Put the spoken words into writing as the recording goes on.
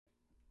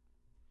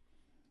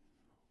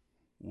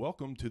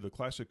Welcome to the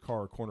Classic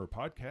Car Corner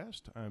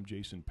podcast. I'm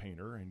Jason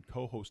Painter, and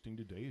co-hosting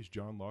today is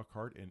John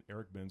Lockhart and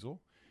Eric Benzel.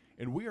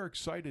 And we are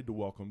excited to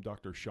welcome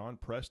Dr. Sean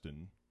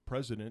Preston,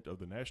 president of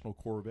the National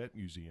Corvette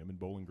Museum in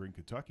Bowling Green,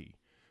 Kentucky.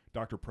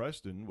 Dr.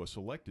 Preston was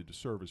selected to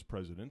serve as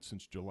president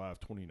since July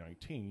of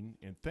 2019,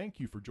 and thank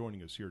you for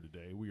joining us here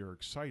today. We are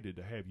excited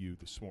to have you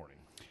this morning.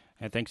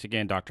 And thanks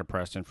again, Dr.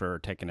 Preston, for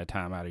taking the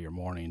time out of your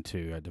morning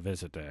to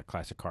visit the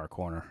Classic Car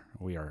Corner.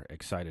 We are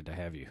excited to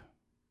have you.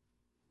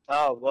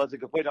 Oh, well, it's a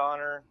complete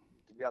honor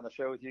to be on the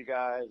show with you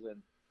guys,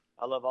 and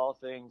I love all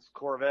things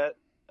Corvette,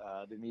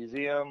 the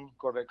museum,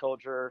 Corvette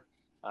culture.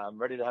 I'm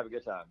ready to have a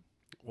good time.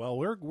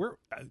 Well,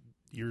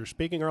 you're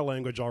speaking our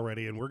language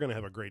already, and we're going to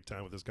have a great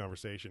time with this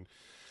conversation.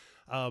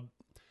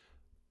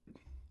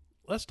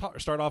 Let's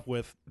start off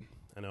with,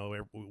 I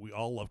know we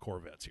all love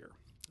Corvettes here,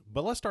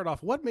 but let's start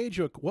off. What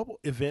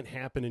event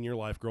happened in your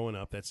life growing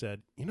up that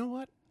said, you know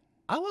what,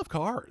 I love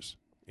cars?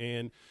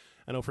 And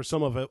I know for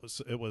some of it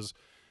was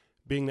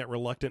being that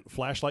reluctant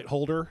flashlight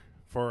holder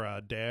for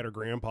dad or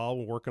grandpa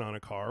when working on a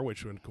car,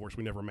 which of course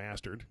we never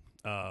mastered.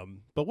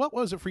 But what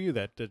was it for you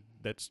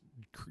that's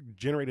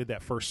generated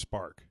that first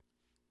spark?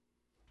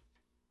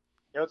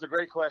 It's a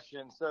great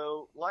question.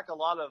 So, like a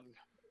lot of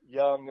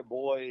young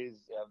boys,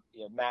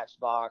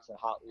 Matchbox and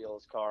Hot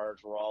Wheels cars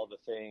were all the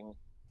thing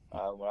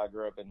when I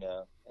grew up in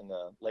the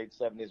late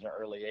 70s and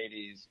early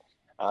 80s.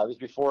 It was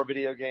before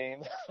video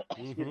games,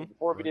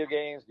 video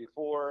games,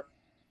 before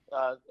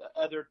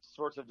other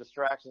sorts of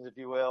distractions, if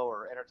you will,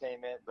 or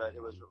entertainment, but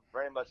it was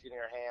very much getting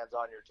our hands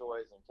on your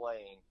toys and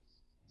playing.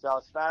 So I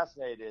was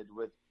fascinated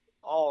with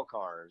all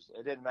cars.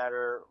 It didn't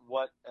matter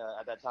what,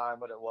 at that time,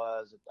 what it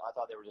was. I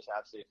thought they were just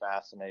absolutely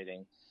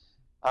fascinating.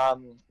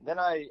 Then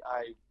I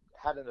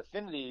had an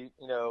affinity,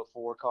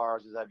 for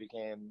cars as I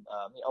became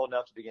old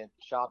enough to begin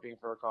shopping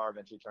for a car,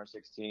 eventually turned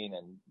 16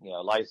 and,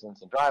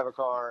 license and drive a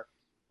car.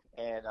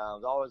 And I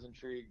was always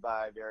intrigued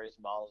by various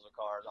models of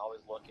cars, always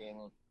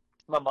looking.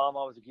 My mom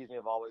always accused me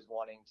of always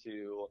wanting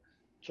to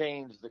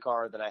change the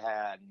car that I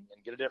had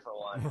and get a different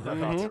one.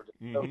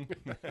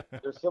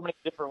 There's so many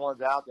different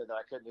ones out there that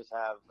I couldn't just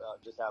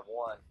have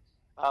one.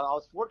 I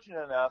was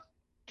fortunate enough,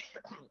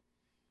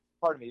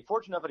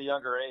 at a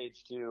younger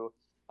age to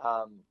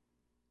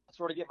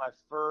sort of get my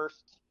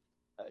first,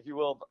 if you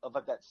will, of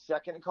like that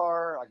second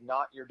car, like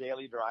not your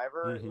daily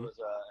driver. It was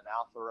an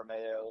Alfa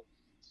Romeo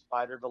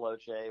Spider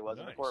Veloce. It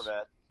wasn't a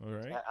Corvette. All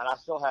right. And I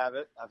still have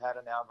it. I've had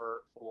it now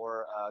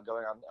for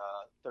going on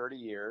 30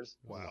 years.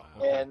 Wow.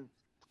 And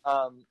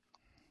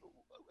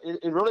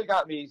it really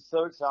got me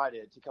so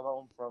excited to come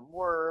home from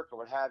work or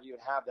what have you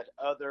and have that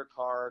other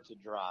car to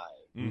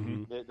drive.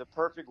 The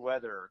perfect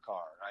weather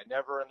car. Right?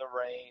 Never in the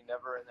rain,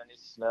 never in any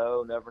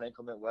snow, never in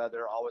inclement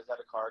weather, always had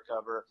a car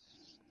cover.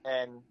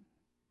 And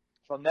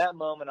from that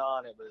moment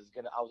on,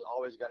 I was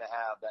always going to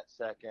have that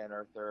second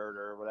or third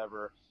or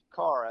whatever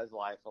car as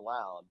life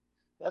allowed.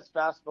 Let's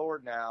fast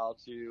forward now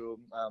to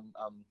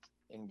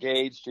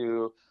engaged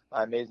to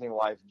my amazing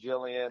wife,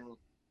 Jillian,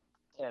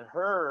 and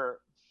her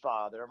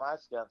father, my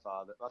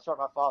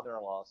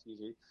father-in-law,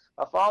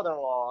 My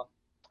father-in-law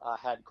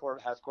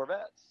has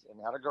Corvettes and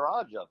had a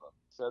garage of them.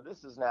 So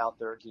this is now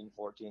 13,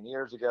 14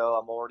 years ago.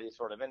 I'm already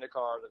sort of into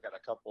cars. I've got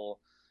a couple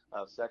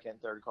of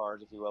second, third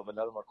cars, if you will, but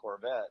none of them are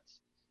Corvettes.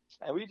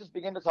 And we just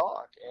began to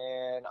talk,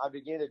 and I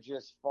began to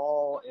just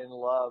fall in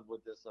love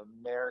with this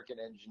American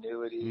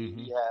ingenuity.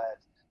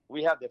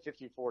 We have the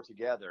 54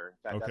 together.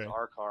 In fact, that's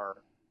our car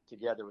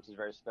together, which is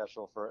very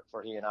special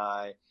for he and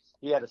I.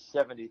 He had a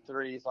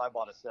 73, so I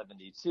bought a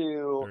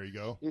 72. There you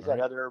go. He's had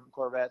other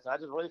Corvettes, and I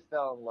just really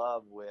fell in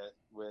love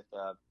with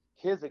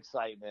his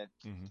excitement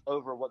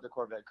over what the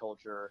Corvette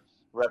culture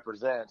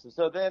represents. And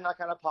so then I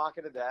kind of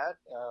pocketed that,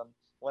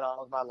 went on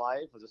with my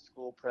life, was a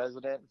school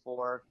president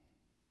for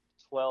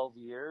 12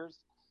 years,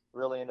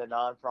 really into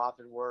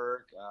nonprofit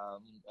work,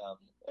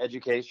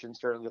 education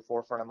certainly the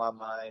forefront of my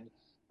mind.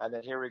 And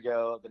then here we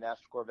go, the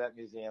National Corvette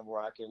Museum,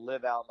 where I can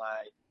live out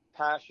my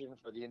passion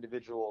for the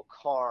individual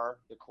car,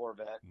 the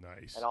Corvette,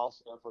 nice, and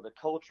also for the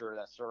culture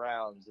that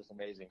surrounds this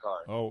amazing car.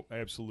 Oh,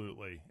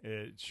 absolutely.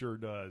 It sure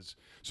does.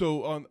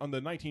 So on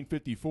the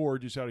 1954,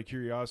 just out of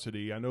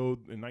curiosity, I know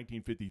in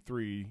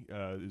 1953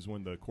 is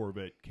when the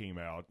Corvette came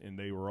out, and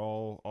they were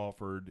all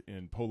offered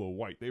in polo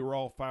white. They were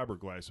all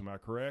fiberglass, am I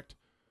correct?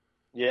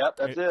 Yeah,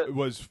 that's it.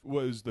 Was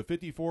the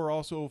 54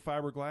 also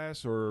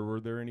fiberglass, or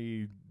were there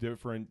any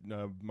different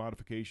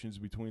modifications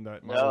between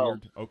that? No.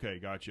 Okay,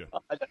 gotcha.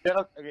 I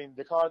mean,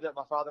 the car that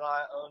my father and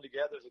I owned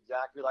together is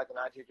exactly like the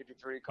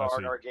 1953 car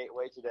in our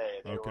Gateway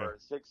today. They were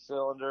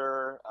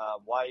 6-cylinder,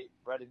 white,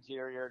 red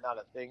interior, not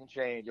a thing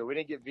changed. We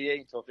didn't get V8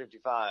 until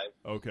 55.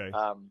 Okay.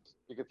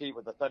 To compete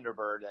with the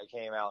Thunderbird that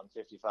came out in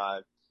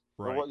 55.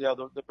 Right.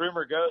 But the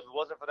rumor goes, if it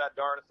wasn't for that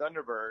darn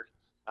Thunderbird,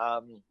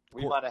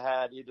 We might have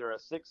had either a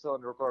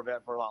 6-cylinder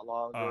Corvette for a lot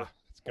longer.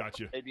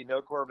 Gotcha. Maybe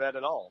no Corvette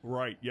at all.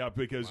 Right, yeah,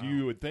 because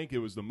you would think it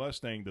was the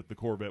Mustang that the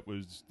Corvette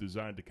was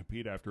designed to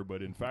compete after,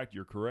 but in fact,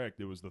 you're correct.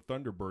 It was the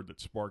Thunderbird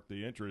that sparked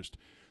the interest.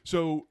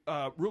 So,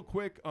 real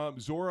quick,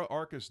 Zora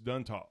Arkus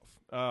Duntov.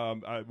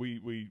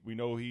 We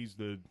know he's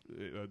the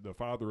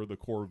father of the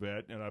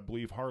Corvette, and I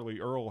believe Harley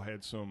Earl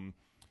had some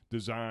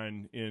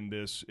design in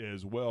this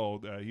as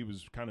well. He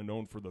was kind of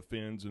known for the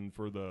fins and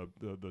for the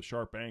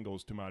sharp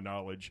angles, to my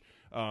knowledge.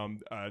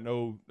 I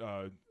know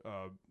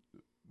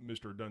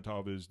Mr.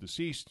 Duntov is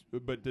deceased,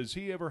 but does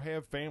he ever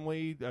have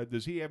family?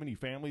 Does he have any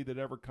family that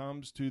ever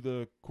comes to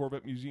the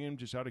Corvette Museum,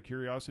 just out of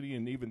curiosity,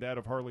 and even that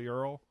of Harley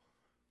Earl?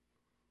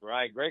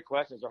 Right, great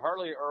question. So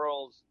Harley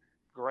Earl's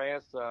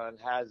grandson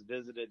has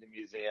visited the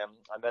museum.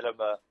 I met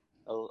him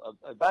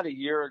about a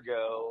year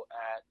ago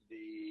at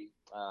the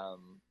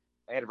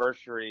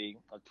anniversary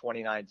of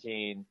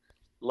 2019.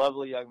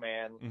 Lovely young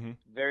man,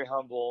 very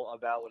humble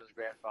about what his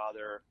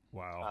grandfather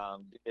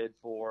did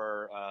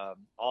for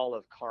all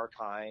of car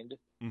kind,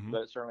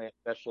 but certainly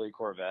especially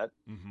Corvette.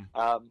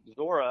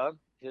 Zora,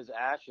 his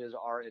ashes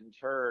are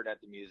interred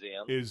at the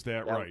museum. Is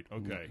that right?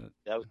 Okay.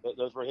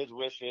 Those were his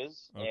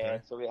wishes,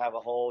 and so we have a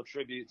whole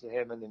tribute to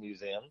him in the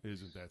museum.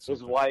 Isn't that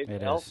something? His wife,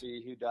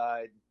 Elsie, who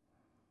died,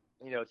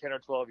 10 or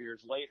 12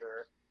 years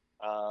later,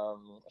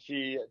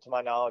 she, to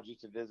my knowledge,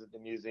 used to visit the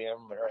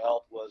museum, and her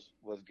health was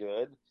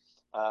good.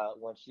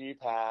 When she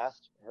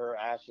passed, her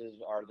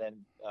ashes are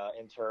then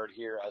interred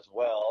here as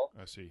well.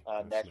 I see.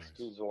 Next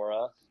to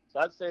Zora. So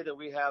I'd say that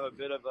we have a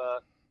bit of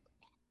a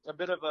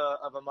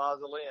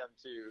mausoleum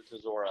to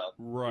Zora.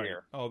 Right.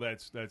 Here. Oh,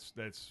 that's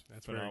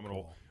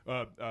phenomenal.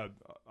 Cool. I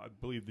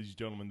believe these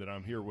gentlemen that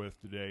I'm here with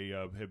today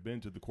have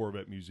been to the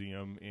Corvette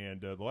Museum,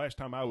 and the last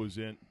time I was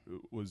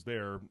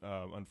there,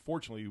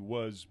 unfortunately,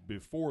 was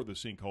before the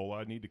sinkhole.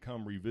 I need to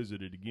come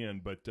revisit it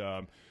again. But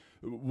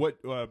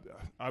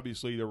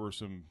obviously there were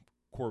some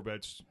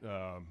Corvettes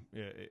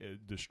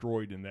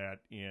destroyed in that,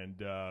 and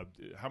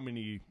how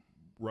many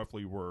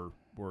roughly were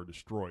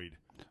destroyed?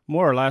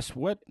 More or less,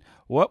 what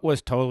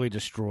was totally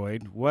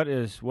destroyed? What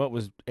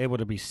was able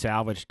to be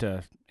salvaged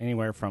to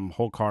anywhere from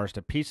whole cars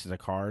to pieces of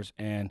cars,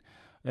 and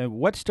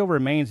what still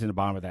remains in the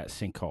bottom of that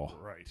sinkhole?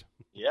 Right.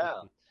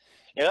 Yeah,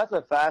 that's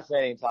a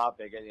fascinating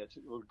topic. And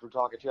we're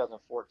talking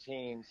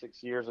 2014,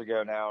 6 years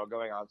ago now,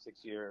 going on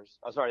 6 years.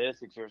 I'm sorry, it is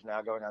 6 years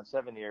now, going on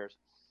 7 years.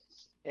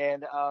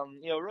 And,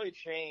 really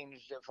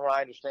changed, from what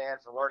I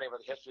understand, from learning about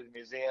the history of the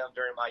museum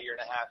during my year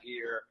and a half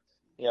here,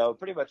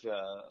 pretty much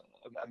a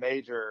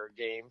major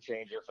game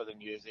changer for the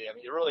museum.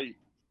 It really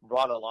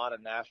brought a lot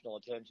of national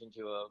attention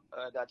to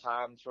at that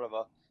time, sort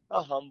of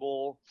a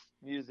humble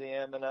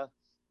museum in a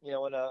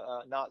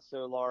not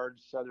so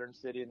large southern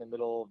city in the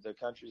middle of the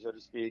country, so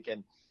to speak.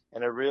 And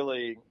it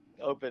really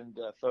opened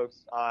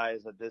folks'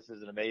 eyes that this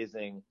is an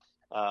amazing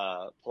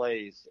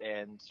place,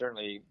 and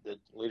certainly the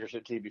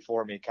leadership team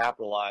before me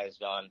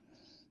capitalized on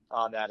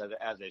that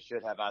as they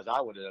should have, as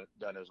I would have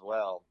done as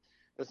well.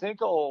 The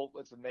sinkhole,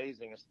 what's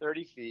amazing, is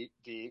 30 feet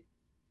deep,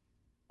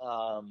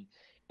 and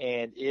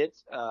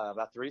it's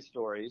about 3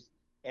 stories,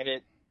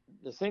 and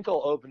the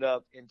sinkhole opened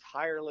up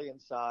entirely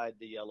inside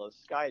the yellow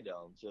Sky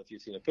Dome. So if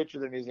you've seen a picture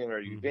of the museum or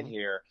you've been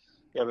here,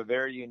 you have a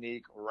very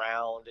unique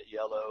round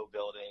yellow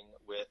building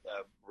with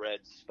a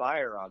red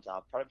spire on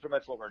top, pretty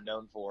much what we're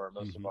known for,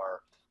 most of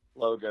our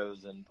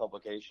logos and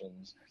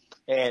publications.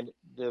 And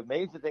the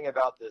amazing thing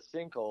about this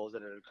sinkhole is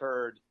that it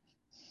occurred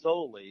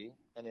solely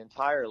and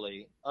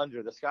entirely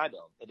under the Sky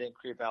Dome. It didn't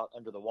creep out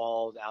under the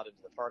walls, out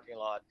into the parking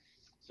lot.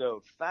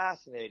 So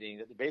fascinating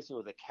that basically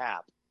was a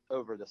cap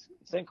over the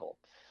sinkhole.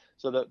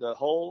 So the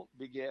hole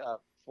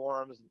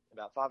forms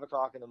about 5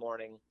 o'clock in the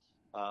morning,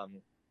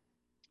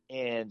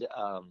 and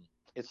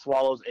it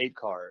swallows 8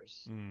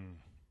 cars.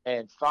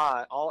 And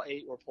all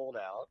 8 were pulled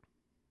out.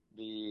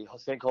 The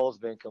sinkhole has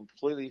been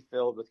completely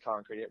filled with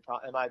concrete. It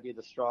might be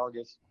the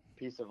strongest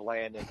piece of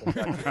land in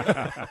Kentucky.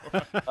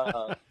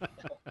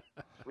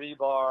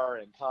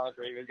 Rebar and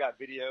concrete. We've got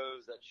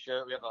videos that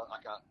show. We have a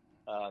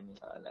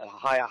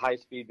high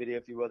speed video,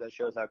 if you will, that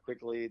shows how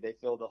quickly they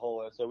filled the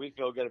hole. And so we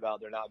feel good about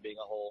there not being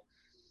a hole.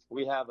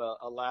 We have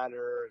a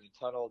ladder and a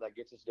tunnel that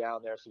gets us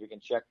down there so we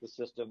can check the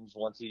systems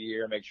once a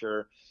year, make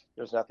sure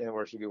there's nothing that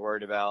we should be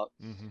worried about.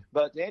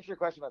 But to answer your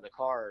question about the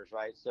cars,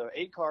 right? So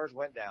 8 cars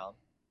went down.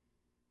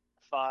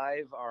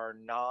 5 are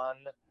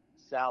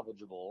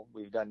non-salvageable.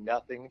 We've done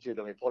nothing to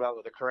them. We pulled out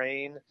with a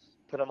crane,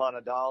 put them on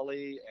a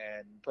dolly,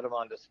 and put them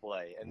on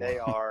display. And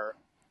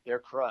they're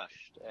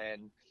crushed.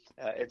 And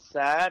it's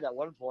sad at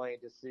one point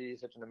to see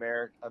such an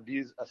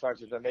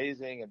such an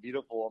amazing and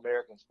beautiful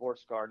American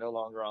sports car no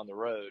longer on the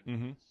road.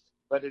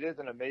 But it is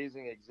an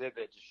amazing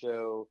exhibit to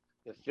show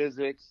the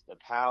physics, the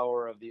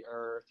power of the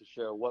earth, to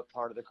show what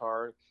part of the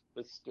car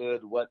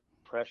withstood what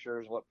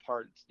pressures, what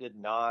parts did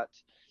not.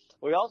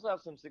 We also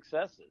have some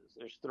successes.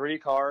 There's 3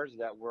 cars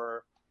that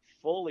were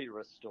fully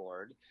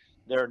restored.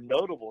 They're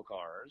notable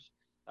cars.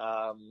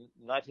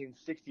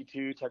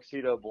 1962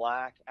 Tuxedo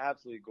Black,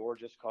 absolutely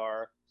gorgeous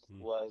car,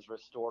 was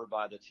restored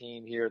by the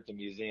team here at the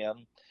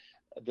museum.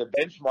 the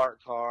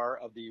benchmark car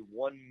of the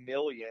 1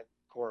 millionth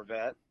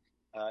Corvette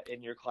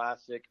in your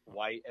classic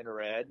white and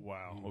red.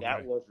 Wow. Okay.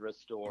 That was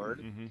restored.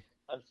 Mm-hmm.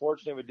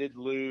 Unfortunately, we did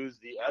lose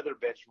the other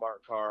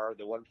benchmark car,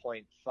 the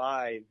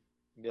 1.5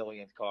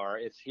 millionth car.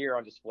 It's here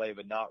on display,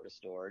 but not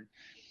restored.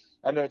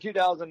 And the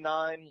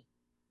 2009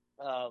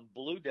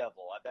 Blue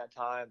Devil, at that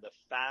time, the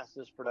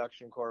fastest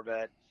production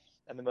Corvette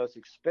and the most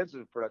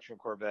expensive production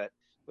Corvette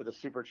with a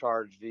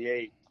supercharged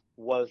V8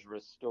 was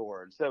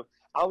restored. So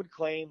I would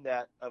claim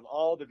that of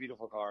all the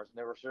beautiful cars, and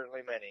there were certainly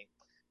many,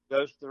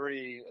 those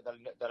three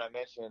that I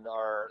mentioned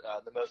are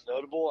the most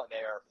notable, and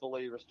they are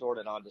fully restored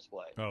and on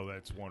display. Oh,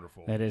 that's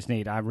wonderful. That is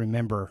neat. I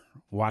remember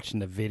watching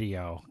the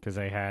video because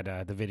they had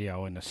the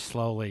video, and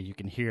slowly you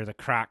can hear the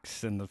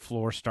cracks in the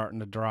floor starting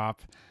to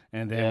drop.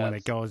 And then when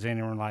it goes in,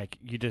 and like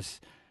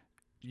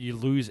you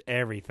lose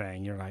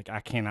everything. You're like, I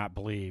cannot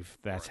believe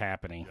that's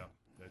happening. Yeah,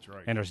 that's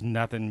right. And there's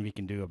nothing we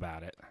can do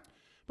about it.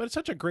 But it's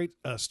such a great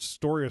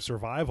story of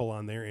survival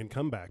on there and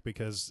comeback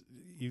because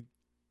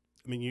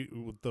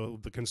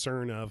the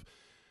concern of,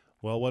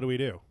 well, what do we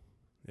do?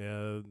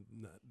 The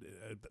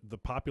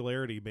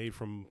popularity made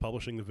from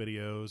publishing the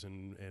videos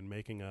and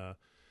making a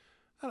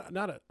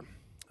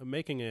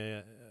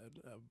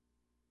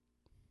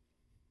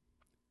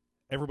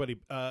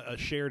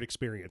shared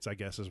experience, I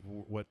guess, is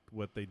what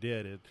they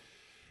did.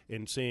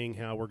 In seeing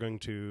how we're going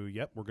to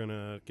get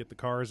the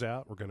cars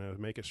out, we're going to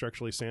make it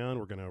structurally sound,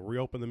 we're going to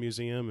reopen the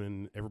museum,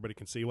 and everybody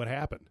can see what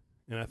happened.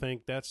 And I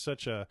think that's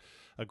such a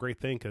great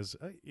thing because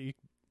you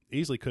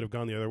easily could have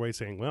gone the other way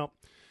saying, well,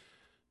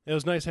 it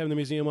was nice having the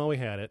museum while we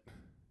had it.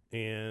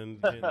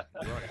 And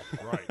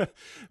right.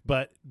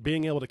 But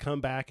being able to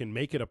come back and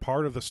make it a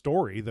part of the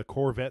story, the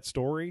Corvette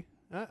story,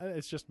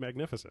 it's just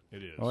magnificent.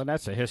 It is. Well, and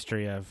that's the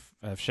history of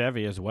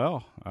Chevy as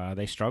well.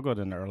 They struggled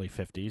in the early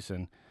 50s,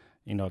 and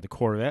the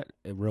Corvette,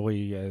 it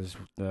really is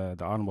the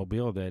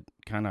automobile that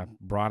kind of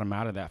brought them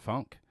out of that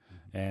funk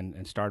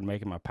and started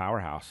making them a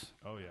powerhouse.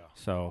 Oh, yeah.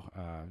 So,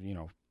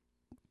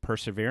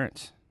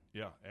 perseverance.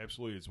 Yeah,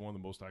 absolutely. It's one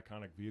of the most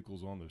iconic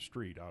vehicles on the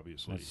street,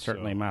 obviously. It's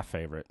certainly my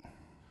favorite.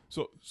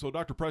 So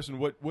Dr. Preston,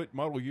 what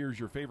model year is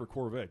your favorite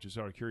Corvette, just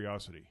out of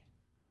curiosity?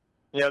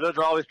 Yeah, those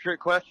are always trick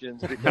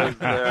questions because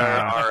there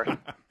are...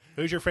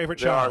 Who's your favorite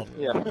child?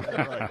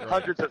 Right.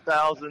 Hundreds of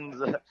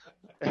thousands of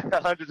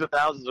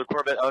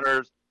Corvette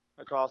owners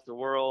across the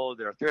world.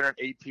 There are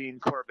 318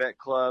 Corvette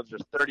clubs.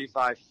 There's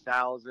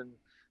 35,000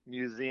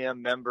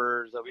 museum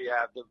members. We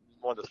have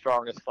one of the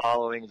strongest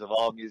followings of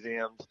all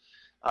museums.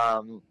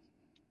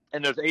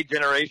 And there's 8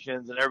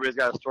 generations, and everybody's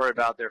got a story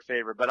about their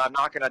favorite. But I'm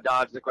not going to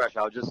dodge the question.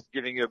 I was just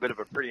giving you a bit of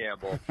a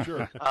preamble.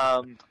 Sure.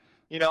 I'm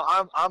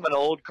an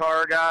old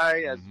car guy,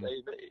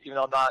 even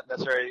though I'm not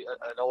necessarily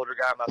an older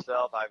guy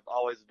myself. I've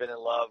always been in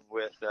love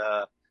with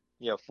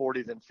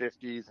 40s and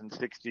 50s and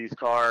 60s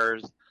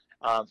cars.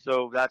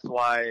 So that's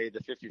why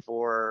the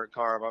 54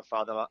 car my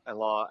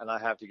father-in-law and I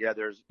have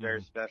together is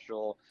very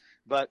special.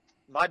 But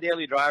my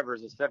daily driver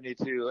is a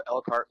 72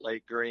 Elkhart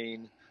Lake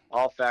Green,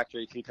 all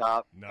factory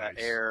T-top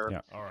air.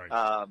 Yeah. All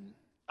right.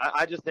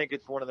 I just think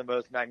it's one of the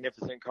most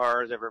magnificent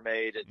cars ever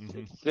made.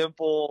 It's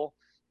simple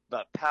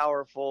but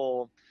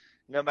powerful.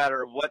 No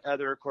matter what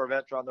other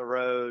Corvettes are on the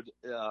road,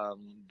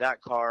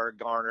 that car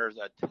garners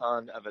a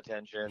ton of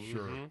attention.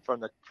 Sure. From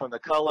the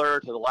color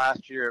to the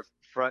last year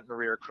front and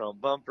rear chrome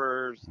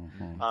bumpers,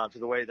 to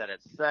the way that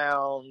it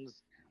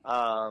sounds.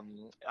 I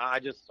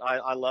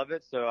love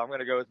it. So I'm going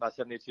to go with my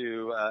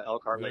 72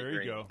 Elkhart Lake Green.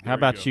 There you go. How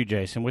about you,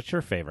 Jason? What's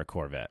your favorite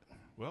Corvette?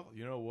 Well,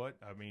 you know what?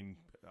 I mean,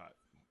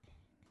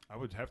 I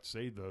would have to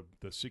say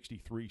the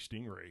 63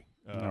 Stingray,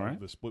 All right.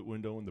 the split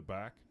window in the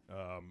back.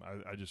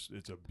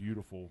 It's a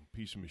beautiful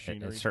piece of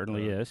machinery. It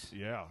certainly is.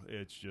 Yeah,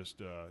 it's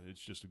just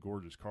a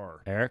gorgeous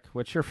car. Eric,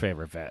 what's your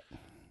favorite vet?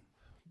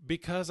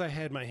 Because I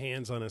had my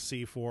hands on a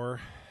C4,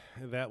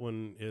 that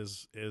one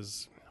is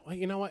well,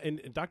 you know what?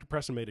 And Dr.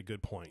 Preston made a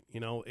good point.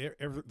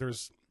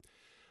 There's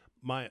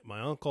my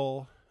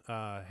uncle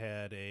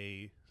had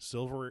a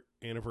silver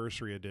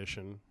anniversary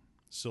edition,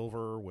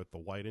 silver with the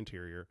white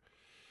interior,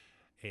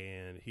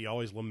 and he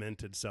always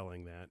lamented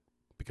selling that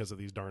because of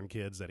these darn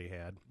kids that he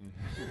had.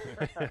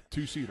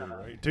 Two-seater,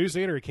 right?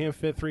 Two-seater. He can't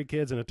fit 3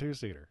 kids in a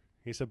two-seater.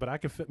 He said, but I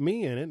could fit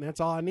me in it, and that's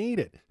all I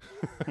needed.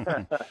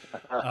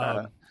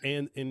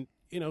 And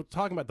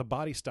talking about the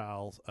body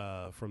styles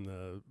from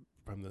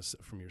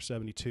your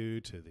 72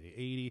 to the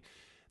 80,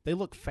 they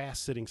look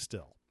fast sitting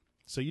still.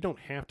 So you don't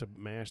have to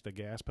mash the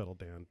gas pedal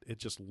down. It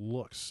just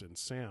looks and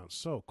sounds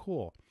so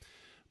cool.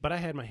 But I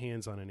had my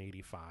hands on an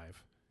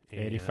 85.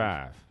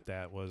 85.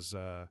 That was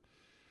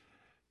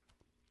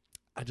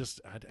I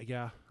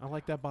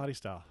like that body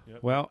style. Yep.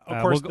 Well,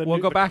 Of course, we'll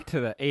go back to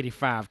the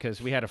 85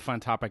 because we had a fun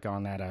topic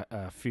on that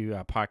a few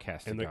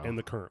podcasts ago. And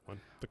the current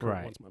one. The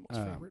current one's my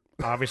most favorite.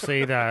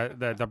 Obviously,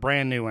 the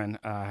brand new one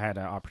had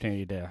an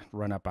opportunity to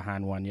run up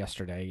behind one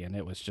yesterday, and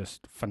it was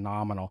just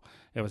phenomenal.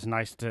 It was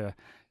nice to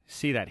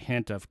see that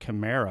hint of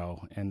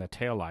Camaro in the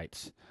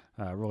taillights.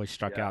 Really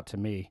struck out to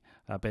me.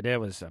 But it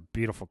was a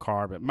beautiful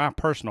car. But my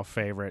personal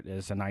favorite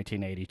is a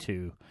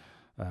 1982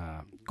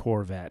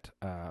 Corvette.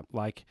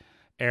 Like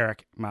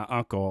Eric, my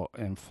uncle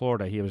in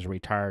Florida, he was a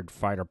retired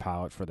fighter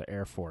pilot for the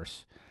Air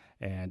Force,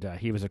 and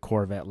he was a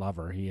Corvette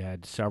lover. He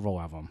had several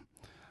of them.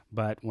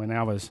 But when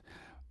I was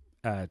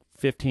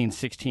 15,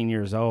 16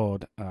 years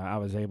old, I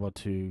was able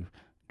to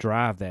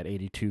drive that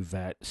 82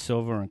 Vet,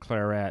 silver and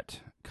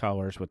claret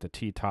colors with the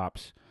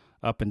T-tops,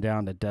 up and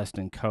down the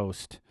Destin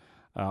coast,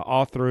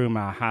 all through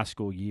my high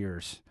school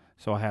years.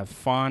 So I have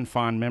fond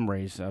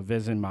memories of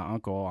visiting my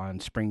uncle on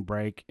spring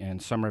break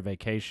and summer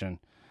vacation,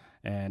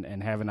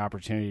 and have an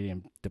opportunity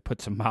to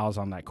put some miles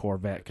on that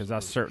Corvette, because I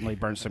certainly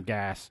burned some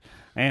gas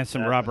and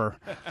some rubber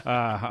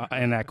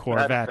in that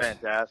Corvette. That's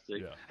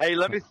fantastic. Yeah. Hey,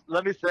 let me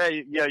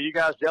say, you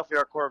guys definitely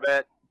are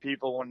Corvette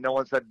people when no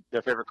one said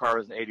their favorite car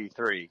was an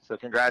 83. So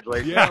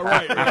congratulations. Yeah,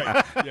 right.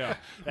 Yeah.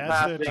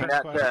 Passing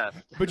that test.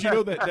 But you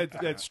know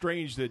that's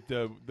strange that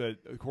that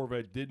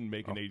Corvette didn't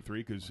make an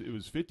 83, because it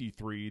was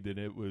 53 that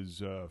it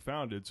was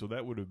founded, so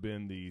that would have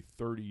been the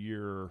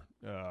 30-year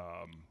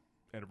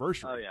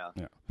anniversary. Oh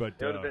yeah. But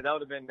that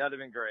would have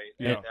been great.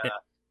 Yeah. And,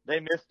 they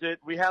missed it.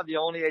 We have the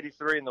only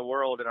 83 in the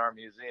world in our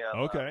museum.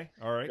 Okay,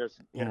 all right. There's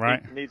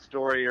neat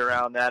story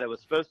around that. It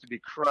was supposed to be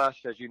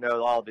crushed, as you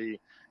know. All the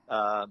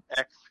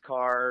X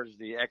cars,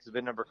 the X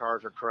VIN number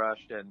cars are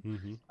crushed,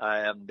 and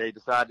they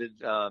decided,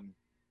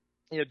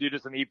 due to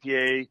some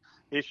EPA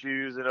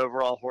issues and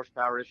overall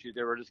horsepower issues,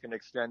 they were just going to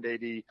extend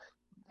 82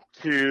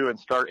 and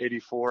start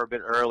 84 a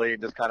bit early,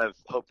 and just kind of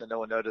hope that no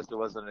one noticed it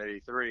wasn't an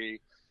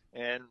 83.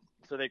 And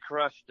so they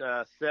crushed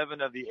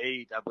 7 of the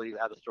 8, I believe,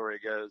 how the story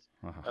goes,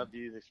 of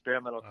these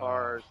experimental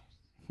cars.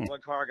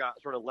 One car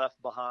got sort of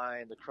left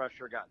behind. The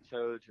crusher got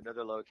towed to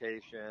another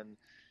location.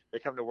 They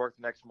come to work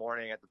the next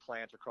morning at the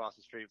plant across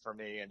the street from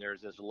me, and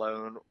there's this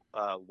lone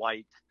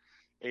white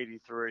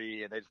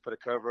 83, and they just put a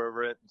cover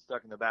over it and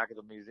stuck in the back of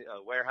the museum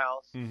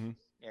warehouse, and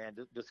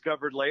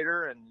discovered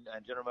later, and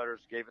General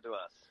Motors gave it to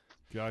us.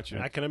 Gotcha.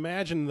 And I can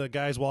imagine the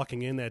guys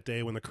walking in that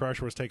day when the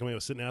crusher was taken away,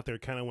 was sitting out there,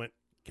 kind of went,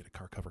 get a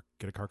car cover.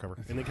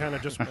 And they kind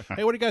of just,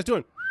 hey, what are you guys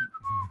doing?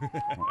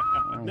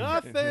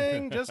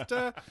 Nothing. Just,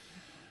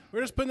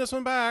 we're just putting this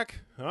one back.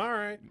 All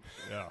right.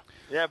 Yeah.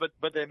 Yeah,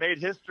 but they made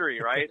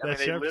history, right? I mean,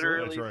 they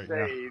literally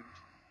saved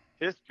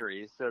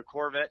history. So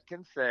Corvette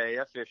can say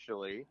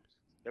officially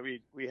that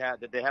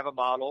that they have a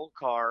model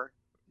car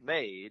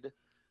made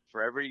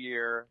for every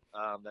year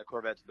that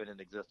Corvette's been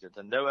in existence,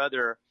 and no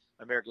other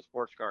American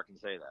sports car can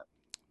say that.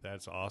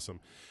 That's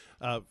awesome.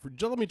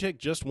 Let me take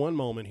just one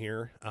moment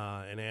here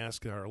and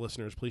ask our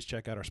listeners, please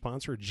check out our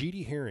sponsor,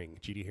 GD Herring.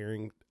 GD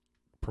Herring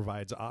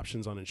provides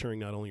options on insuring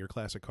not only your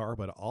classic car,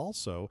 but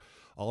also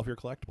all of your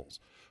collectibles.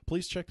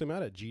 Please check them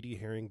out at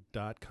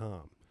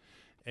gdherring.com.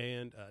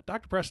 And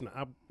Dr. Preston,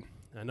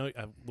 I know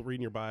I'm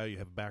reading your bio, you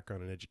have a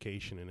background in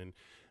education, and in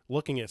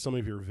looking at some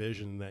of your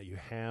vision that you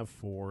have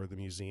for the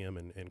museum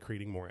and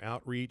creating more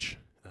outreach,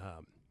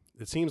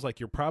 it seems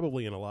like you're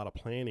probably in a lot of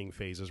planning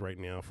phases right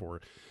now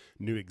for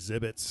new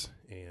exhibits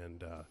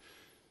and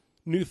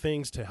new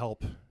things to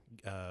help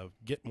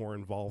get more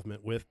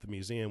involvement with the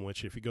museum,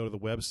 which if you go to the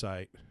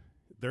website,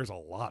 there's a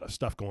lot of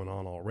stuff going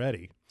on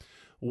already.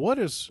 What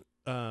is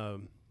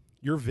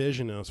your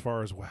vision as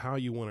far as how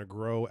you want to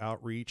grow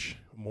outreach,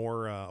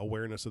 more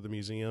awareness of the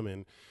museum,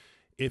 and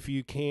if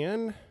you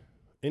can,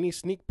 any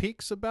sneak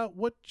peeks about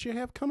what you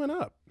have coming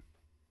up?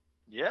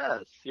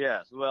 Yes.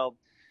 Well,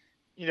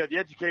 the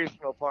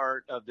educational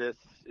part of this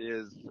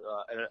is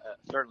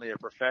certainly a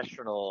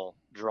professional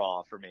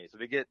draw for me. So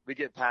we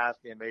get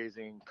past the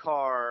amazing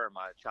car,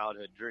 my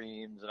childhood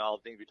dreams, and all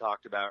the things we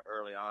talked about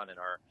early on in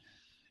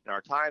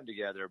our time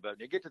together. But when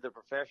you get to the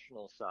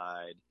professional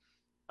side,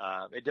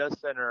 it does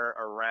center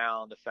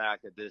around the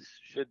fact that this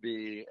should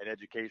be an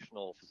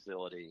educational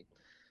facility,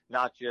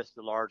 not just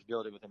a large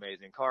building with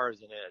amazing cars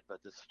in it,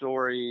 but the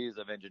stories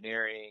of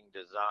engineering,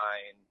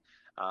 design,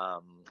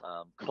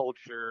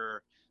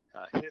 culture,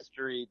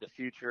 history, the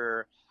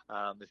future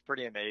is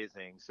pretty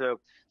amazing. So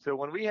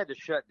when we had to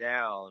shut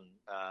down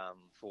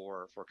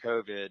for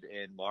COVID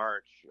in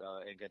March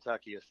in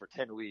Kentucky, it was for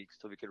 10 weeks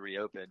till we could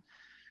reopen.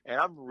 And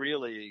I'm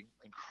really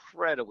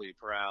incredibly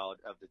proud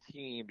of the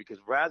team, because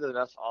rather than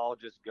us all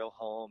just go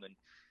home and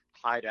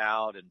hide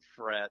out and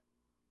fret,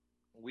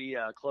 we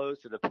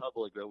closed to the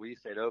public, but we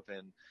stayed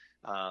open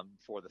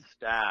for the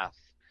staff.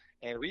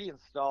 And we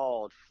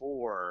installed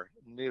 4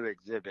 new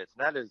exhibits.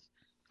 And that is,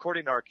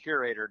 according to our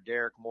curator,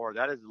 Derek Moore,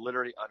 that is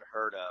literally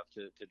unheard of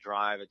to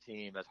drive a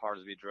team as hard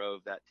as we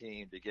drove that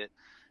team to get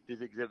these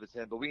exhibits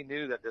in. But we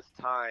knew that this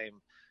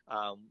time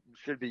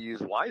should be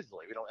used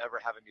wisely. We don't ever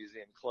have a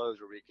museum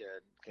closed where we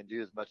can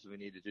do as much as we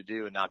needed to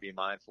do and not be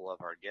mindful of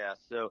our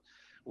guests. So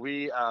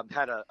we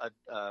had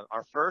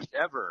our first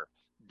ever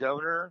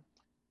donor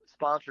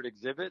sponsored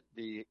exhibit.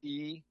 The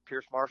E.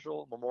 Pierce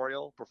Marshall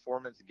Memorial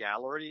Performance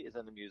Gallery is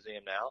in the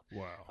museum now.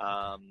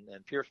 Wow.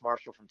 And Pierce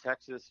Marshall from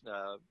Texas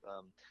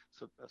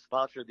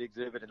sponsored the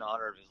exhibit in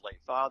honor of his late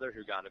father,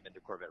 who got him into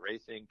Corvette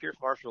racing. Pierce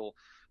Marshall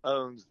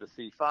owns the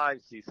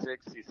C5, C6,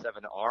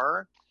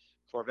 C7R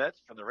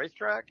Corvettes from the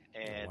racetrack,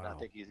 and I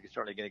think he's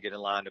certainly going to get in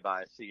line to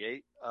buy a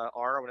C8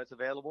 R when it's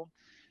available.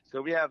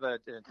 So we have an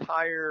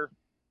entire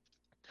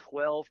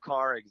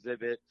 12-car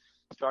exhibit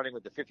starting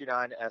with the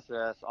 59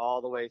 SS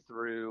all the way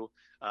through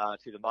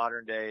to the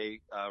modern day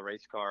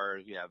race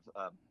cars. You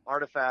have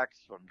artifacts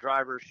from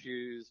driver's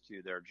shoes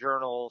to their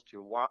journals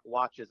to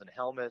watches and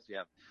helmets. You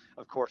have,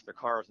 of course, the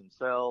cars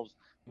themselves,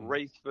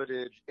 race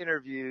footage,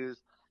 interviews,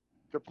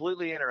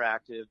 completely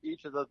interactive.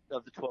 Each of the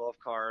 12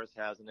 cars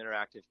has an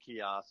interactive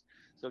kiosk.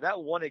 So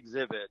that one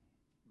exhibit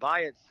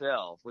by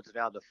itself, which is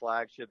now the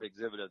flagship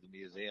exhibit of the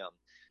museum,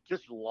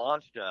 just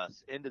launched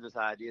us into this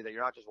idea that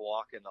you're not just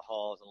walking the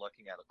halls and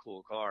looking at a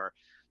cool car.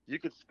 You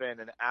could spend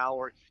an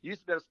hour. You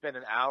used to be able to spend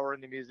an hour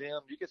in the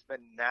museum. You could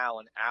spend now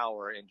an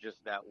hour in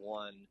just that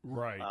one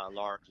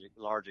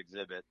large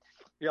exhibit.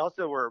 We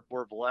also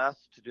were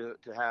blessed to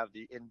have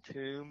the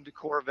Entombed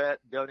Corvette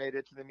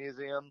donated to the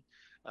museum.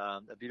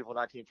 A beautiful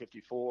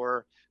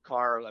 1954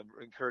 car. I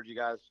encourage you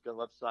guys to go to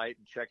the website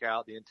and check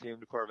out the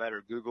Entombed Corvette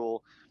or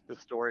Google the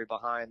story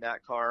behind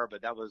that car.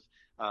 But that was,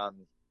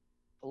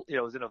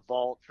 it was in a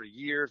vault for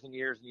years and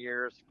years and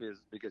years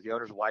because the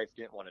owner's wife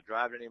didn't want to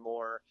drive it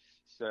anymore.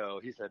 So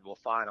he said, well,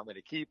 fine, I'm going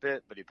to keep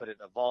it. But he put it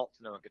in a vault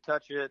so no one could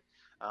touch it.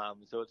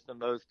 So it's the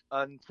most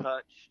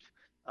untouched,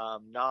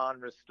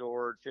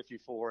 non-restored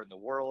 54 in the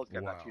world. It's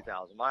got about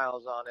 2,000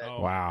 miles on it.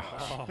 Oh,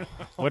 wow.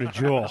 What a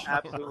jewel.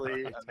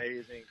 Absolutely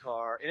amazing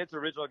car in its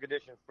original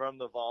condition from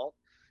the vault.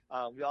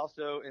 We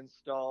also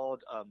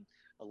installed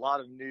a lot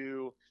of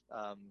new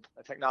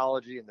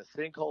technology in the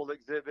sinkhole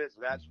exhibit.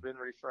 So that's been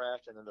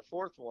refreshed. And then the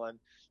fourth one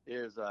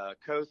is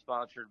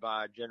co-sponsored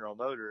by General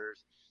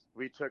Motors.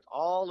 We took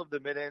all of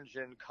the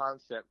mid-engine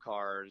concept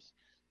cars,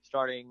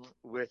 starting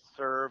with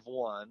Serve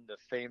 1, the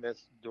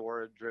famous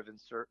Zora-driven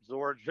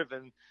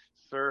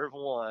Serve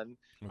 1,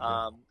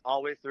 all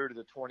the way through to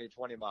the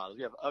 2020 models.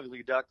 We have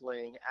Ugly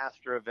Duckling,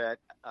 Astra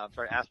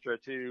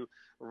 2,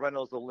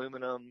 Reynolds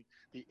Aluminum,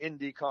 the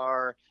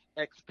IndyCar,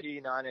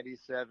 XP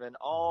 987.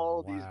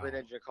 All these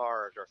mid-engine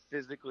cars are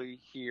physically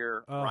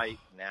here right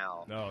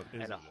now.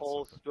 And a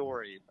whole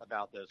story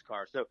about those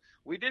cars. So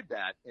we did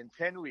that in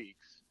 10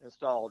 weeks,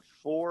 installed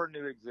 4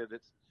 new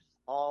exhibits,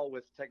 all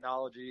with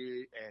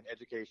technology and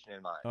education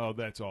in mind. Oh,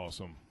 that's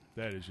awesome.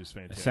 That is just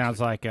fantastic. It sounds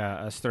like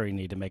us three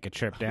need to make a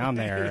trip down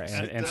there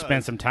and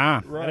spend some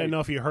time. Right. I didn't know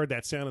if you heard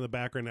that sound in the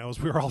background.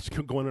 We were all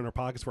just going in our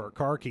pockets for our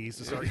car keys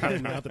to start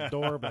getting out the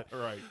door. But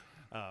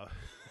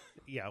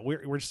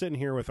we're sitting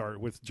here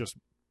with just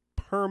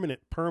permanent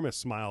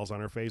smiles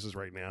on our faces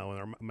right now and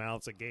our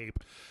mouths agape.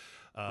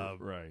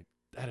 Right.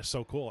 That is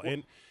so cool.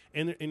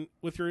 And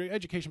with your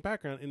education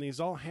background, and these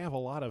all have a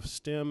lot of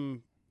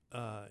STEM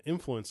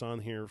influence on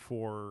here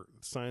for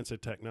science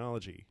and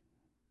technology.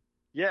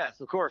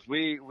 Yes, of course.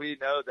 We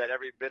know that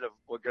every bit of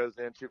what goes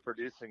into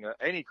producing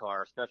any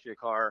car, especially a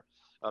car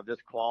of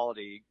this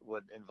quality,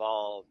 would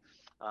involve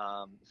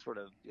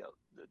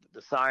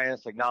the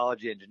science,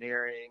 technology,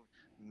 engineering,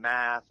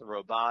 math,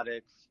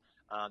 robotics.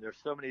 There's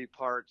so many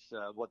parts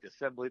of what the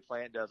assembly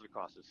plant does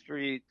across the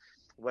street.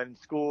 When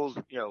schools,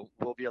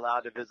 will be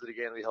allowed to visit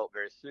again, we hope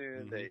very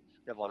soon. They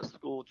have a lot of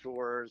school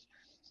tours.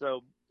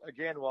 So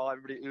again, while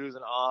everybody oohs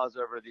and ahs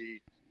over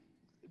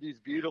these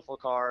beautiful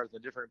cars, the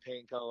different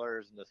paint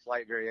colors and the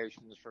slight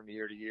variations from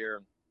year to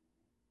year,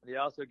 they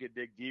also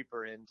dig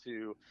deeper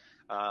into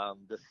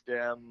the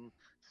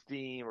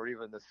STEAM, or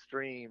even the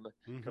STREAM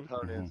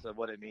components of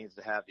what it means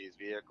to have these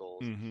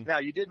vehicles. Now,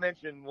 you did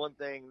mention one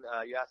thing.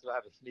 You asked if I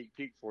have a sneak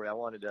peek for you. I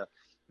wanted to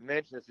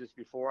mention this just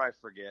before I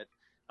forget.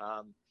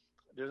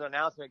 There's an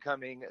announcement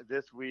coming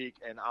this week,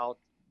 and I'll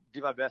do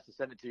my best to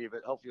send it to you,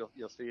 but hopefully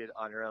you'll see it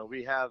on your own.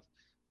 We have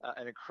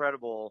an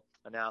incredible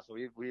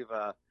announcement.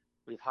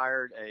 We've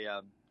hired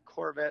a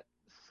Corvette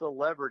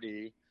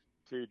celebrity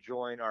to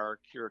join our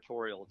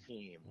curatorial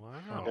team.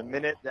 Wow. The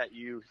minute that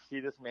you see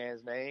this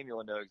man's name,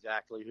 you'll know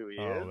exactly who he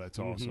is. Oh, that's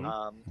awesome.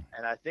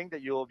 And I think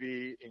that you'll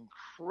be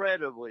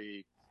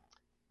incredibly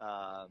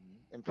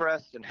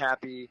impressed and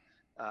happy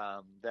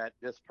that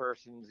this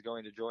person's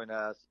going to join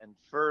us and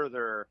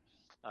further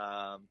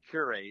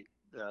curate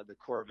the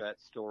Corvette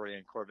story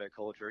and Corvette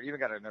culture. Even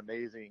got an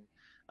amazing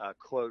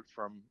quote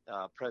from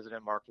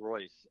President Mark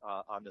Royce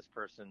on this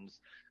person's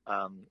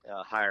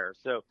hire.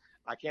 So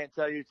I can't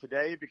tell you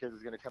today because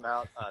it's going to come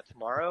out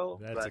tomorrow.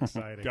 That's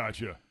exciting.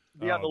 Gotcha.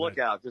 Be on the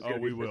lookout. It's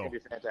going we to will. be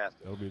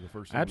fantastic. That'll be the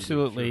first thing.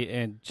 Absolutely. We do,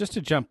 sure. And just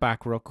to jump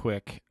back real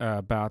quick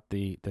about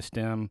the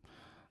STEM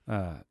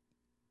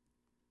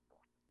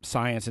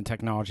science and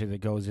technology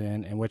that goes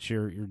in and what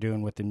you're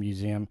doing with the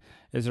museum,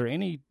 is there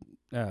any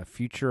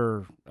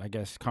future, I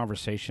guess,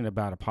 conversation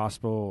about a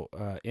possible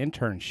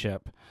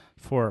internship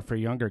for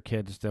younger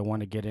kids that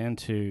want to get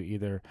into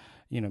either,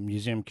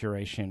 museum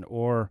curation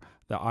or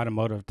the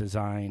automotive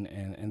design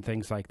and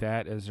things like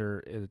that?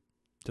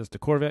 Does the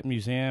Corvette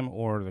Museum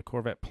or the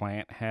Corvette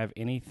plant have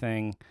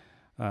anything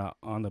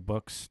on the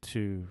books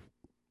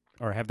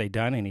or have they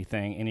done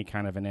anything, any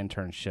kind of an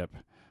internship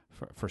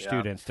for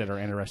students that are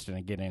interested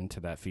in getting into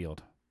that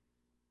field?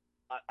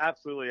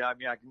 Absolutely. I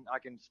mean, I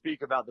can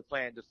speak about the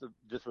plant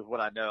just with what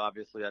I know.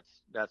 Obviously,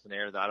 that's an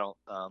area that I don't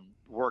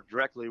work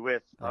directly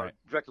with, or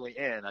directly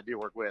in. I do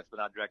work with, but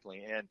not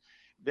directly in.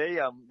 They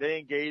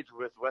engage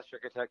with Western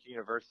Kentucky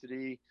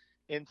University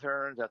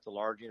interns at the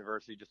large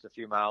university just a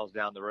few miles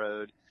down the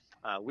road.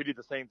 We do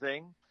the same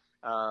thing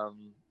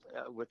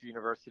with the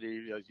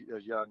university,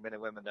 those young men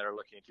and women that are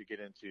looking to get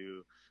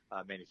into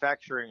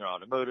manufacturing or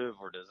automotive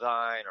or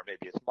design, or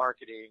maybe it's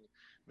marketing,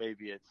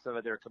 maybe it's some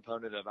of their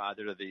component of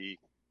either the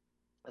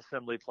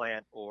assembly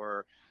plant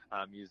or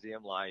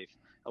museum life.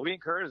 We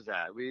encourage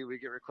that. We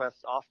get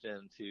requests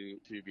often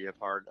to be a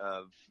part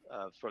of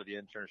sort of the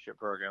internship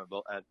program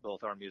at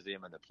both our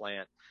museum and the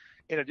plant.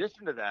 In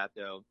addition to that,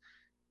 though,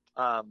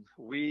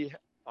 we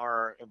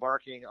are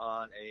embarking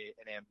on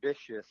an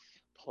ambitious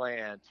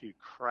plan to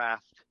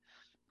craft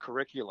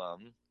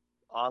curriculum,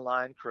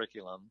 online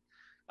curriculum,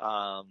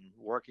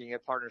 working in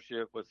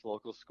partnership with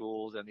local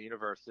schools and the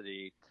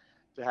university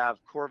to have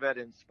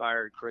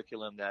Corvette-inspired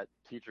curriculum that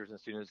teachers and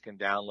students can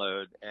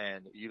download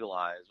and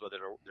utilize, whether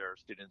they're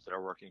students that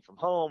are working from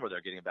home or they're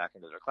getting back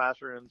into their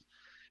classrooms.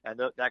 And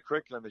that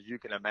curriculum, as you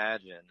can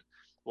imagine,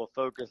 will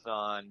focus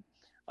on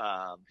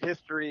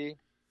history,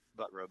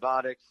 but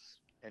robotics,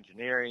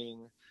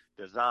 engineering,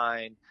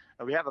 design.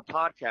 And we have a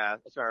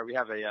we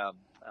have a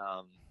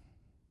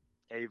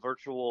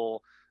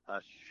virtual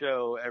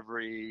show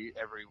every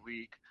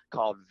week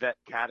called Vet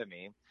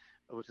Academy,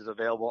 which is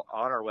available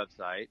on our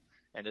website,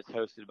 and it's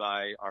hosted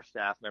by our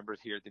staff members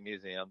here at the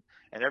museum.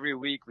 And every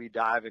week we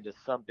dive into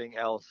something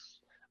else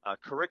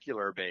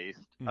curricular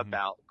based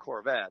about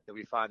Corvette that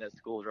we find that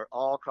schools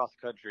all across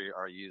the country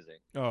are using.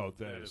 Oh,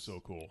 that is so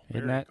cool.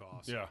 Isn't that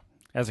awesome? Yeah.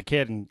 As a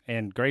kid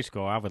in grade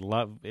school, I would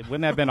love it.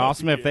 Wouldn't that have been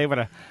awesome if they would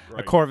have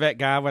Right. a Corvette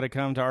guy would have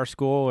come to our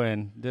school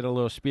and did a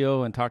little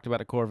spiel and talked about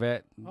a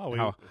Corvette?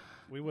 Oh,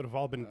 we would have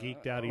all been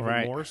geeked out even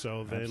Right. more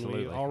so than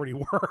Absolutely. we already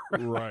were.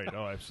 Right.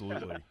 Oh,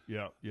 absolutely.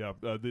 Yeah. Yeah.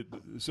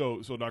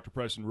 So Dr.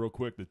 Preston, real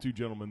quick, the two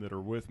gentlemen that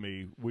are with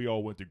me, we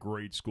all went to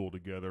grade school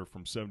together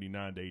from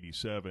 79 to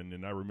 87.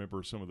 And I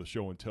remember some of the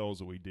show and tells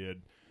that we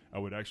did. I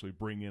would actually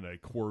bring in a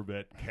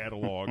Corvette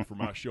catalog for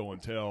my show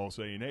and tell,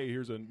 saying, "Hey,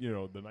 here's the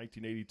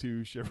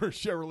 1982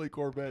 Chevrolet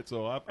Corvette."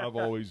 So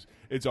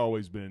it's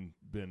always been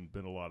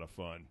a lot of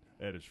fun.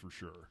 That is for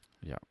sure.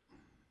 Yeah.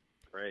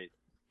 Great.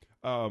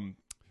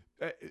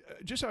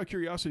 Just out of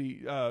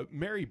curiosity,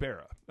 Mary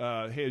Barra,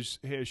 has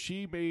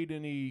she made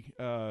any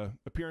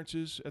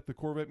appearances at the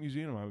Corvette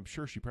Museum? I'm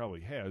sure she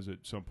probably has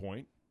at some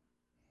point.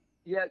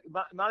 Yeah, it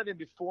might have been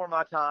before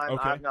my time.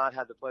 Okay. I've not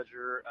had the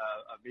pleasure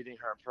of meeting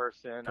her in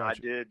person.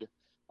 Gotcha.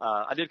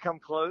 I did come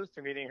close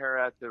to meeting her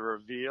at the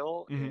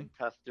reveal in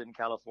Tustin,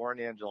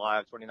 California in July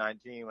of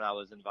 2019 when I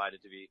was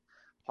invited to be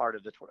part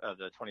of the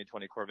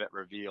 2020 Corvette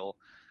reveal.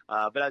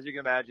 But as you can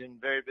imagine,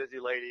 very busy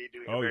lady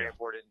doing a very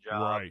important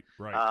job.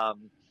 Right.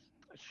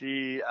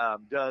 She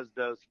does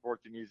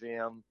support the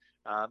museum.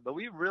 But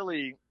we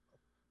really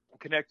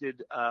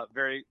connected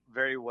very,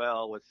 very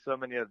well with so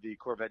many of the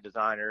Corvette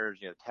designers.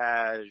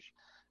 Taj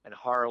and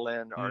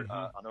Harlan are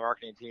on the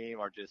marketing team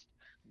are just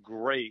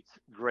great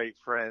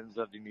friends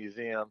of the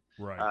museum.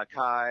 Right.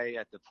 Kai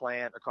at the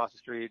plant across the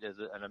street is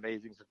an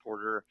amazing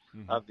supporter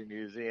of the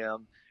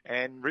museum.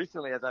 And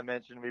recently, as I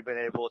mentioned, I've been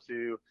able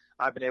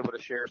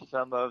to share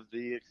some of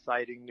the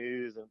exciting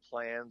news and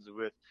plans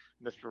with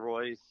Mr.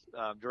 Royce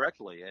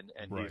directly, and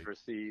he's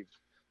received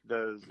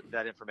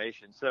that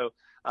information. So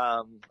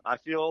I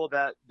feel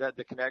that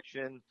the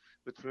connection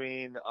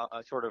between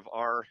sort of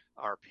our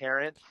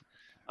parents,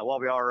 while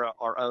we are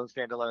our own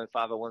standalone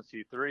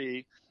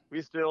 501c3,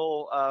 we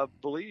still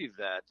believe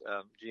that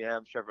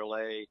GM,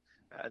 Chevrolet,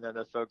 and then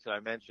those folks that I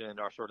mentioned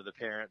are sort of the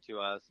parent to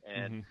us,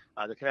 and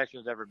the connection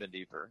has never been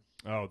deeper.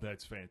 Oh,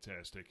 that's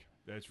fantastic.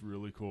 That's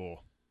really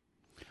cool.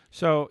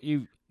 So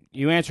you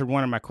answered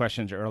one of my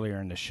questions earlier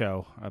in the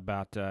show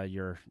about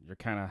your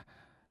kind of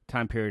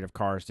time period of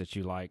cars that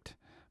you liked,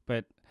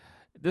 but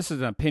this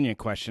is an opinion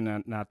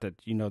question, not that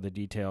you know the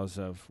details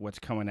of what's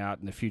coming out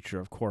in the future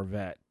of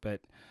Corvette,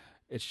 but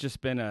it's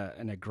just been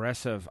an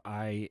aggressive,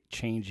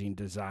 eye-changing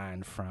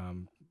design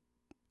from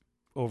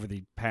over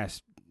the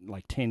past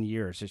 10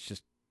 years. It's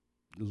just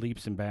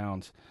leaps and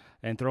bounds,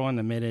 and throwing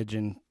the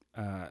mid-engine,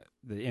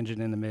 the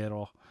engine in the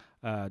middle,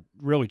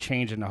 really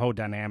changing the whole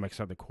dynamics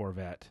of the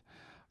Corvette,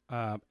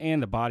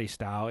 and the body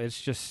style.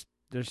 It's just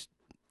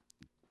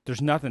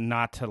there's nothing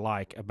not to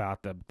like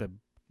about the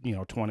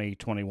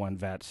 2021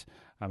 Vettes.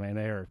 I mean,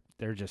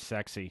 they're just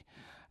sexy.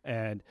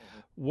 And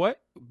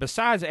what,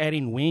 besides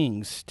adding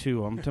wings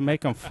to them to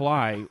make them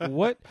fly,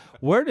 what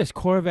does a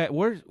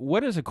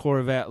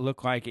Corvette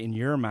look like in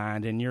your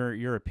mind, in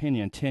your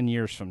opinion, 10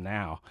 years from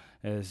now,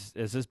 as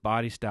this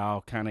body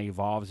style kind of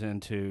evolves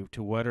into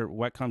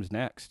what comes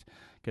next?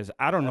 Because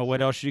I don't know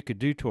what else you could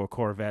do to a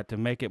Corvette to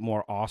make it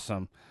more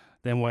awesome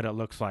than what it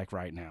looks like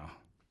right now.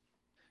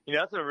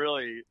 That's a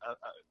really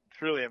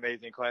truly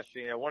amazing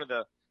question. One of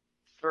the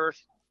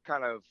first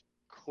kind of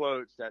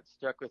quotes that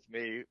stuck with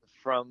me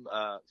from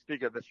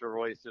speaking of Mr.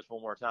 Royce just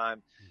one more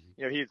time.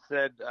 He had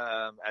said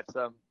at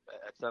some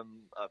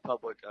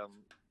public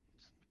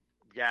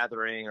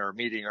gathering or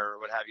meeting or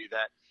what have you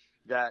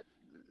that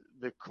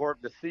the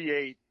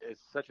C8 is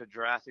such a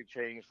drastic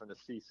change from the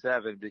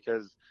C7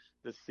 because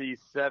the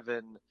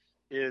C7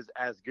 is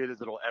as good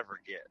as it'll ever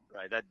get,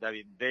 right? I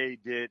mean, they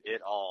did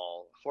it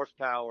all.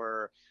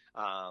 Horsepower,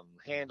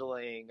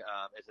 handling,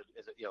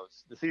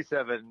 the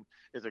C7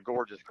 is a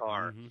gorgeous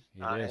car.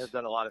 It has is.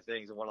 done a lot of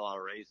things and won a lot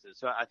of races.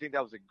 So I think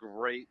that was a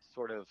great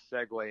sort of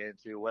segue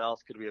into what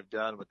else could we have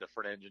done with the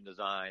front engine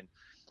design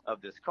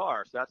of this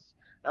car. So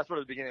that's sort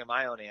of the beginning of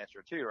my own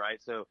answer too,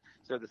 right? So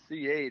the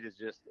C8 is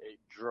just a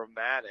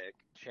dramatic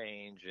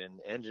change in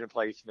engine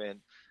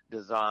placement,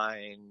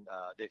 design.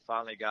 They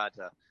finally got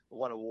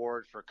won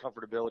awards for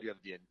comfortability of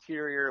the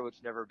interior, which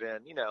never been,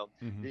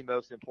 the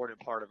most important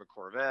part of a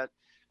Corvette.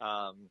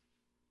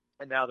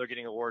 And now they're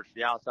getting awards for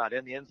the outside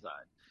and the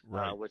inside,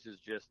 Right. which is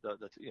just the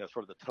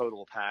sort of the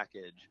total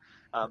package.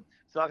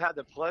 So I've had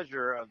the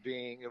pleasure of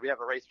being, we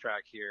have a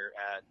racetrack here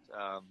at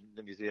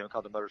the museum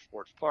called the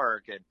Motorsports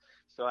Park, and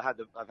so I've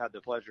had the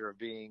pleasure of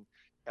being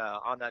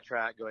on that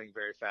track, going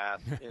very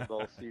fast in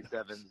both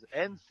C7s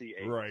and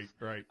C8s.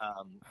 Right.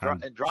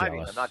 And driving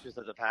jealous. them, not just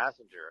as a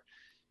passenger.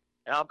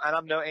 And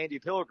I'm no Andy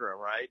Pilgrim,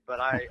 right? But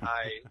I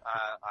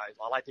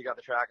like to go on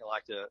the track and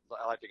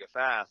I like to go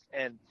fast.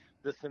 And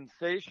the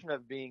sensation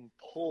of being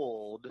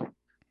pulled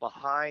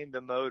behind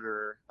the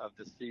motor of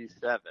the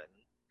C7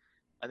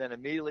 and then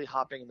immediately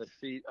hopping in the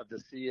seat of the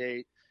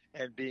C8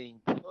 and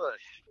being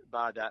pushed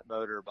by that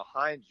motor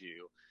behind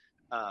you,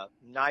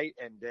 night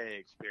and day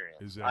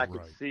experience. Is that I right?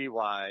 could see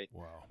why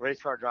Wow.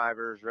 race car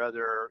drivers,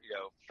 rather,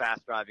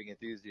 fast driving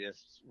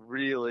enthusiasts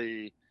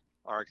really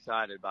are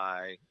excited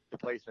by the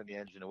placement of the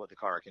engine and what the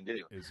car can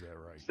do. Is that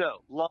right?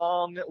 So,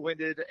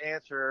 long-winded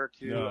answer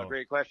to a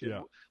great question.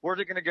 Yeah.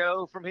 Where's it going to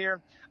go from here?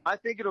 I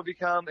think it'll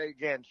become,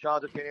 again,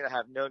 Sean's opinion. I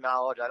have no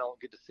knowledge. I don't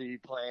get to see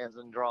plans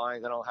and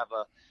drawings. I don't have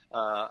a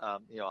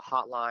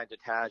hotline to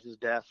Taj's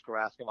desk or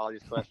ask him all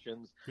these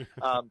questions.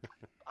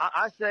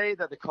 I say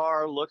that the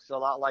car looks a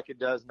lot like it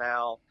does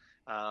now.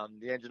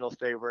 The engine will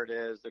stay where it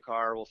is. The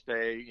car will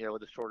stay,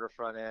 with a shorter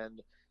front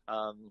end.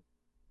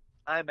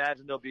 I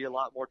imagine there'll be a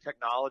lot more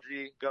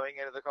technology going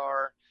into the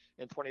car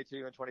in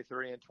 22 and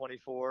 23 and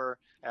 24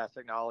 as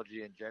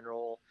technology in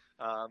general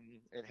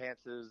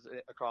enhances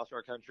across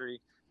our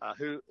country.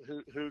 Who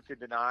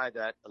could deny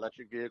that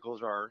electric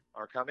vehicles are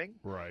coming?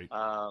 Right.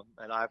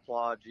 And I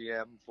applaud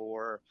GM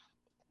for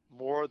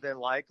more than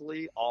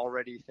likely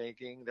already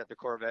thinking that the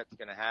Corvette's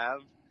going to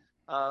have,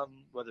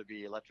 whether it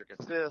be electric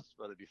assist,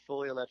 whether it be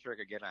fully electric.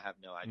 Again, I have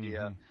no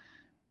idea. Mm-hmm.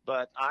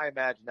 But I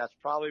imagine that's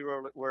probably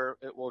where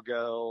it will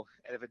go.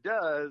 And if it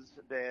does,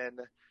 then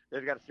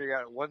they've got to figure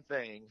out one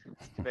thing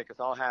to make us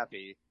all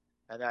happy,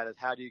 and that is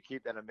how do you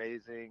keep that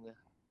amazing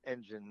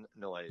engine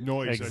noise?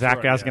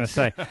 Exactly. I was going to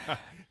say,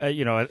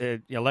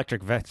 say.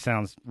 electric vet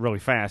sounds really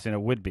fast, and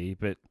it would be,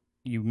 but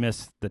you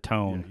miss the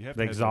tone, you have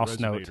the to have exhaust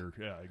note. resonator.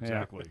 Yeah,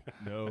 exactly.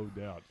 No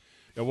doubt.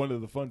 Now, one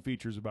of the fun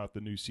features about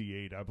the new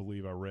C8, I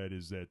believe I read,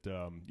 is that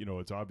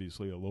it's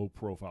obviously a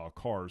low-profile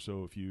car.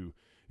 So if you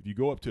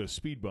go up to a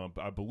speed bump,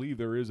 I believe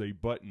there is a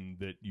button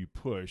that you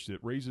push that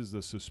raises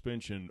the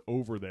suspension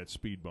over that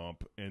speed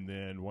bump, and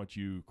then once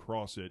you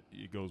cross it,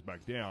 it goes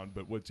back down.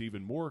 But what's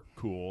even more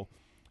cool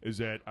is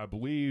that I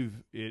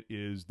believe it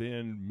is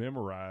then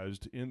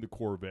memorized in the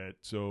Corvette,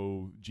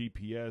 so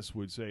GPS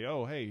would say,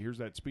 oh, hey, here's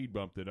that speed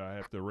bump that I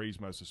have to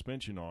raise my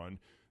suspension on,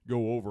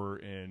 go over,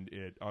 and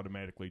it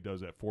automatically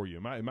does that for you.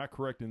 Am I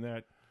correct in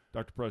that?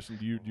 Dr. Preston,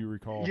 do you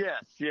recall?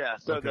 Yes, yeah.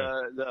 So Okay.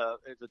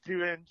 it's a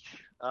 2-inch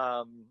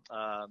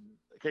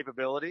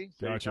capability.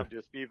 So Gotcha. you come to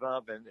a speed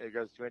bump and it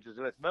goes 2 inches.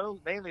 It's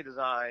mainly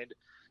designed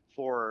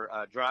for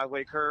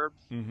driveway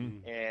curbs,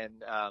 Mm-hmm.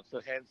 and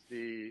so hence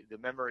the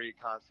memory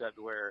concept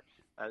where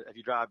if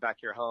you drive back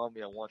to your home,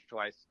 once,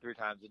 twice, 3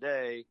 times a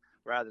day,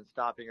 rather than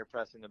stopping or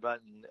pressing the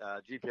button,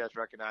 GPS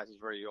recognizes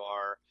where you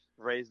are,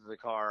 raises the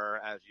car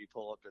as you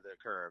pull up to the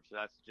curb. So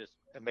that's just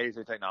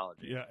amazing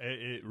technology. Yeah,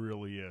 it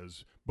really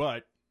is.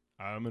 But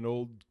I'm an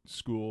old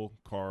school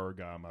car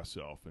guy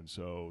myself, and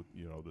so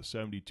the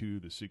 72,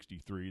 the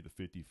 63, the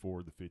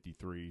 54, the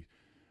 53,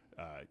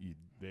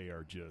 they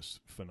are just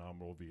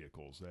phenomenal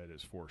vehicles. That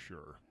is for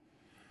sure.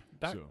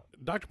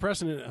 Dr.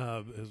 Preston,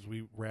 as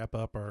we wrap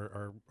up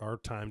our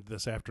time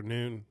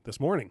this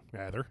morning,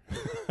 rather,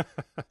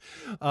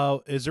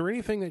 is there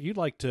anything that you'd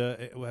like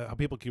to, how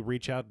people can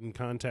reach out and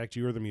contact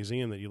you or the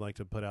museum that you'd like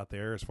to put out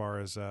there as far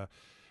as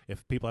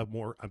if people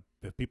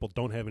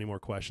don't have any more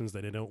questions,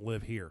 they don't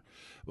live here.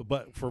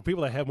 But for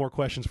people that have more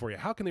questions for you,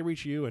 how can they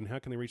reach you and how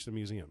can they reach the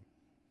museum?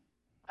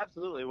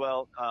 Absolutely.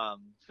 Well,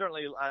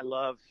 certainly I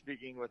love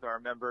speaking with our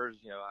members.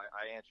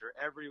 I answer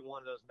every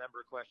one of those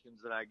member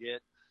questions that I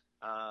get.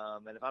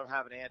 And if I don't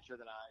have an answer,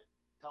 then I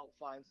help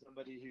find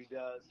somebody who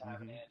does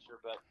have an answer.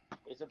 But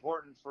it's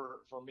important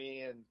for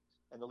me and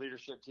the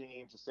leadership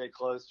team to stay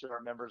close to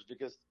our members,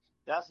 because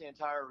that's the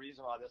entire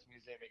reason why this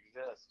museum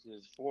exists,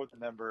 is for the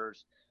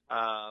members.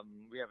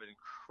 We have an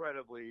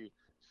incredibly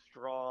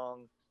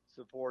strong,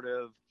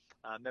 supportive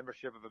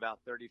membership of about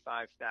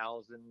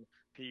 35,000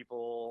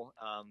 people.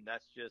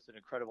 That's just an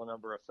incredible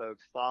number of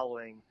folks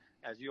following,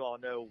 as you all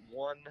know,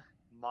 one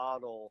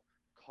model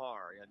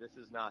car. This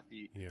is not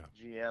the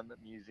GM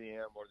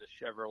museum or the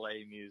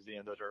Chevrolet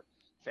museum. Those are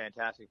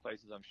fantastic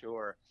places, I'm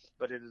sure,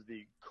 but it is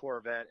the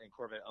Corvette and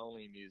Corvette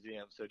only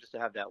museum. So just to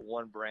have that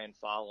one brand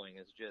following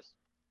is just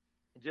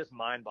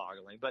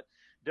mind-boggling. But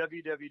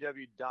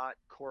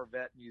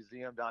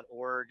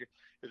www.corvettemuseum.org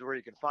is where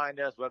you can find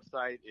us.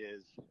 Website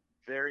is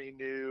very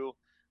new,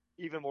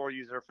 even more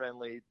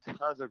user-friendly,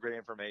 tons of great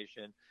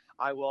information.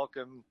 I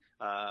welcome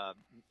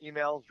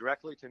emails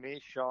directly to me,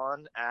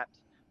 Sean at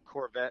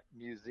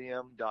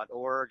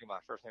corvettemuseum.org. My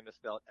first name is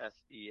spelled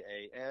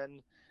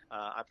Sean.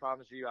 I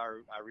promise you,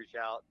 I reach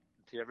out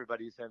to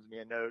everybody who sends me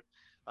a note.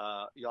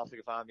 You also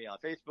can find me on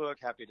Facebook.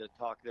 Happy to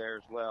talk there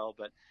as well.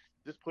 But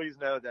just please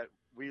know that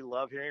we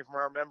love hearing from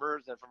our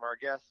members and from our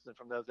guests and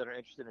from those that are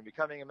interested in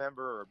becoming a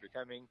member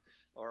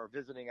or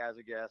visiting as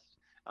a guest.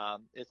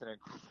 It's an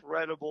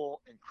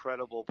incredible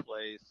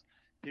place.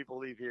 People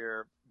leave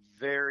here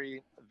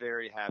very,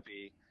 very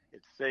happy.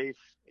 It's safe,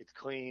 it's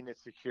clean,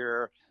 it's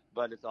secure,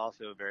 but it's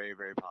also very,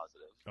 very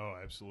positive. Oh,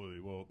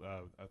 absolutely. Well,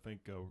 I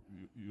think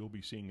you'll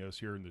be seeing us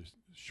here in the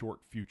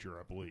short future,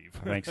 I believe.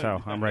 I think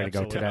so. I'm ready to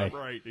go today.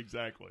 Right,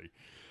 exactly.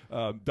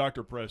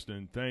 Dr.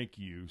 Preston, thank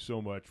you so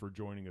much for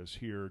joining us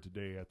here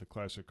today at the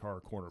Classic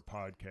Car Corner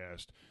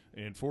podcast.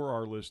 And for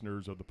our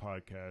listeners of the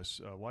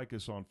podcast, like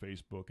us on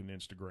Facebook and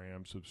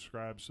Instagram,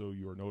 subscribe so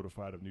you are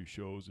notified of new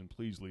shows, and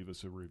please leave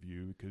us a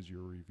review because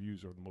your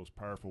reviews are the most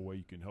powerful way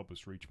you can help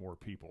us reach more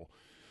people.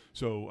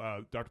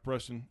 So, Dr.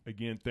 Preston,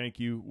 again, thank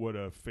you. What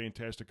a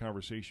fantastic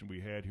conversation we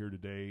had here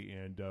today,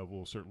 and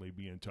we'll certainly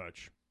be in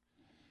touch.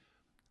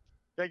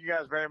 Thank you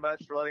guys very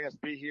much for letting us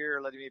be here,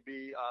 letting me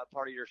be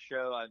part of your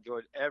show. I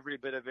enjoyed every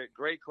bit of it.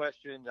 Great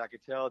questions. I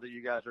could tell that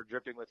you guys are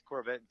dripping with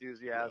Corvette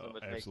enthusiasm,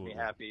 which makes me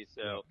happy.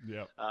 So,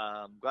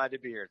 glad to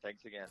be here.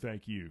 Thanks again.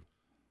 Thank you.